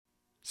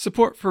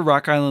Support for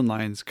Rock Island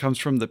Lines comes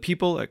from the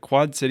people at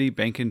Quad City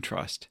Bank and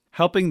Trust,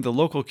 helping the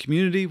local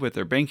community with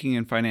their banking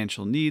and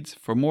financial needs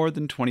for more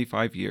than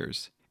 25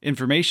 years.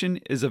 Information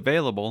is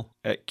available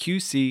at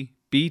qcbt.com.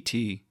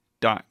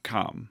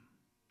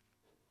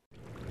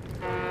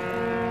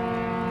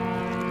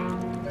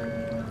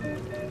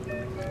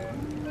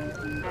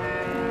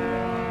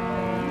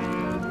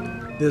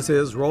 This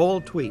is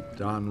Roald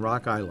Tweet on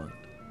Rock Island.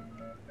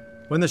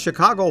 When the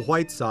Chicago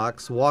White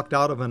Sox walked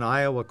out of an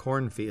Iowa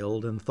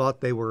cornfield and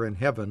thought they were in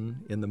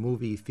heaven in the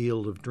movie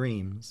Field of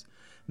Dreams,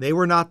 they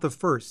were not the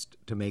first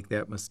to make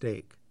that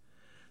mistake.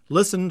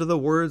 Listen to the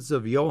words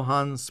of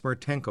Johann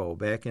Smertenko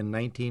back in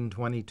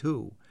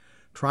 1922,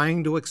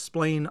 trying to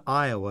explain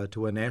Iowa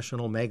to a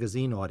national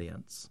magazine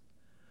audience.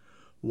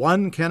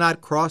 "One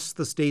cannot cross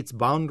the state's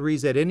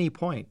boundaries at any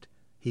point,"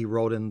 he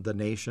wrote in The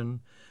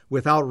Nation,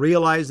 "without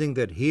realizing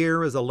that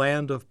here is a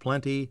land of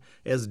plenty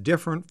as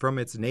different from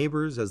its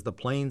neighbors as the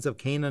plains of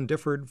Canaan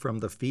differed from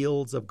the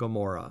fields of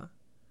Gomorrah."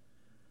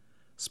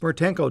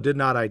 Smertenko did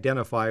not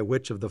identify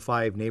which of the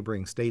 5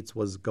 neighboring states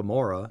was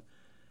Gomorrah,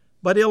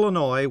 but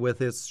Illinois,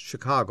 with its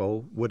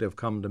Chicago, would have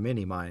come to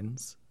many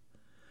minds.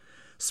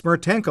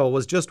 Smertenko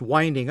was just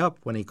winding up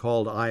when he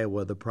called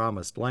Iowa the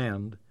Promised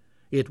Land.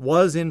 It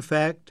was, in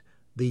fact,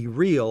 the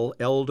real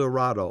El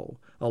Dorado,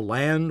 a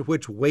land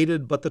which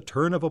waited but the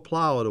turn of a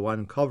plow to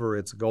uncover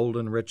its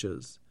golden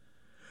riches.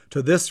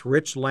 To this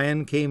rich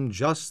land came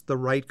just the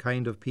right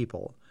kind of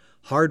people,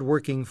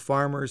 hard-working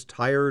farmers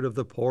tired of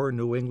the poor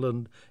New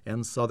England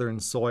and southern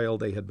soil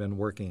they had been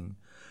working.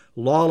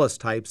 Lawless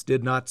types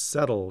did not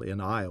settle in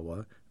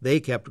Iowa. They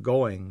kept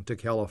going to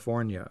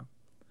California.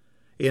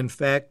 In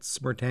fact,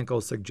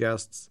 Smertenko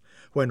suggests,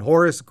 when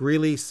Horace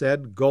Greeley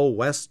said, "Go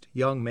west,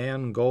 young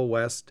man, go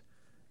west,"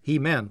 he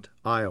meant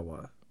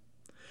Iowa.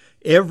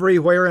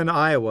 Everywhere in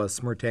Iowa,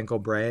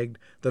 Smertenko bragged,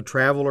 the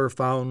traveler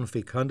found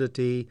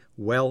fecundity,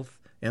 wealth,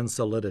 and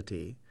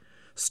solidity.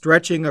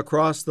 Stretching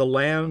across the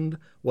land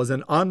was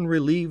an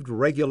unrelieved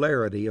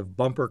regularity of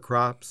bumper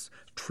crops,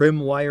 trim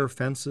wire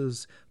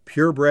fences,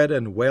 purebred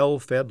and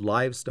well-fed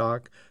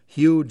livestock,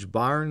 huge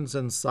barns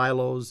and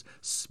silos,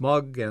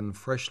 smug and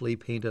freshly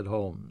painted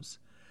homes.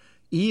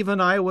 Even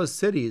Iowa's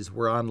cities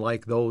were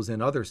unlike those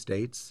in other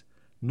states.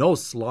 No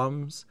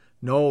slums,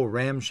 no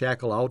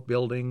ramshackle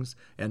outbuildings,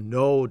 and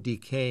no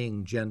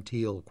decaying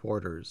genteel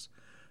quarters.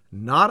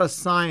 Not a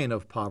sign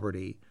of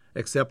poverty,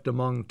 except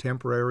among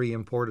temporary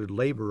imported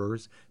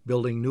laborers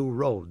building new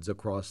roads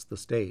across the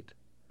state.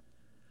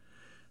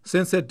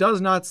 Since it does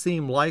not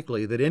seem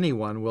likely that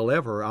anyone will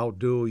ever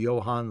outdo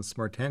Johann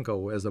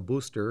Smertenko as a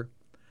booster,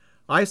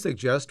 I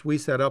suggest we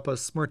set up a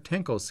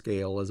Smertenko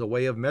scale as a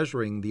way of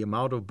measuring the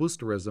amount of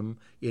boosterism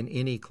in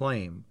any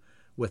claim,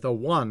 with a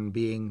 1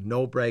 being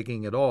no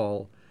bragging at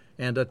all,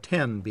 and a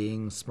 10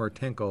 being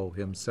Smertenko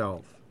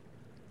himself.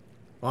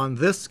 On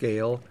this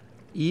scale,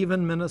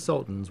 even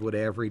Minnesotans would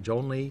average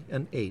only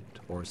an 8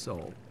 or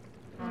so.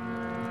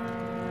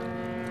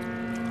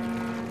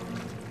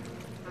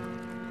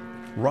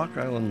 Rock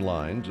Island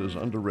Lines is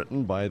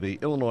underwritten by the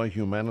Illinois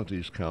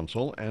Humanities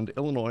Council and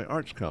Illinois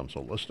Arts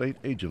Council, a state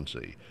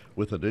agency,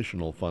 with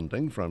additional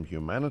funding from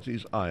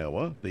Humanities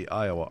Iowa, the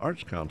Iowa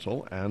Arts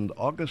Council, and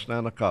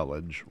Augustana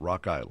College,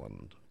 Rock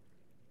Island.